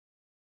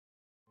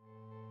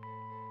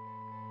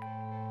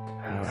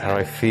how do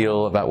I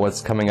feel about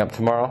what's coming up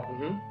tomorrow?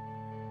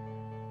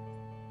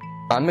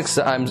 I'm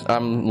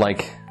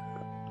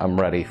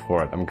ready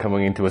for it. I'm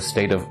coming into a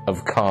state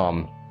of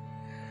calm.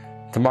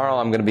 Tomorrow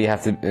I'm going to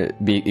have to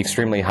be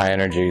extremely high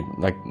energy,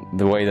 like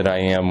the way that I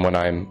am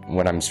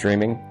when I'm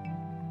streaming,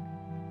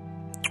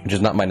 which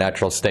is not my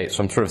natural state.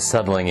 So I'm sort of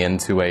settling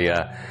into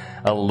a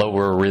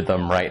lower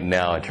rhythm right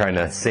now, trying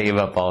to save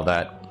up all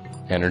that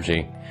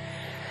energy.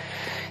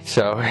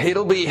 So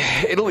it'll be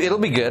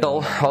good.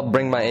 I'll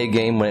bring my A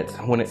game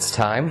when it's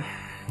time.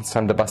 It's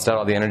time to bust out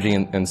all the energy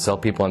and sell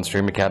people on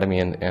Stream Academy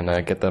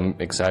and get them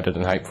excited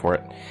and hyped for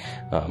it.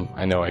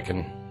 I know I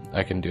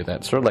can do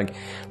that. Sort of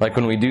like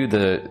when we do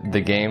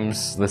the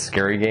games, the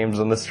scary games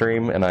on the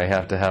stream, and I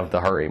have to have the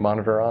heart rate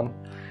monitor on.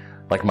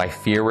 Like my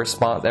fear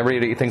response,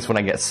 everybody thinks when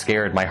I get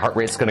scared, my heart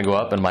rate's going to go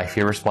up, and my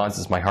fear response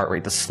is my heart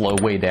rate to slow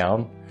way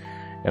down,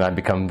 and I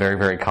become very,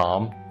 very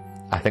calm.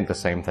 I think the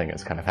same thing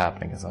is kind of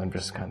happening, is I'm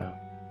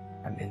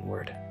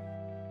inward.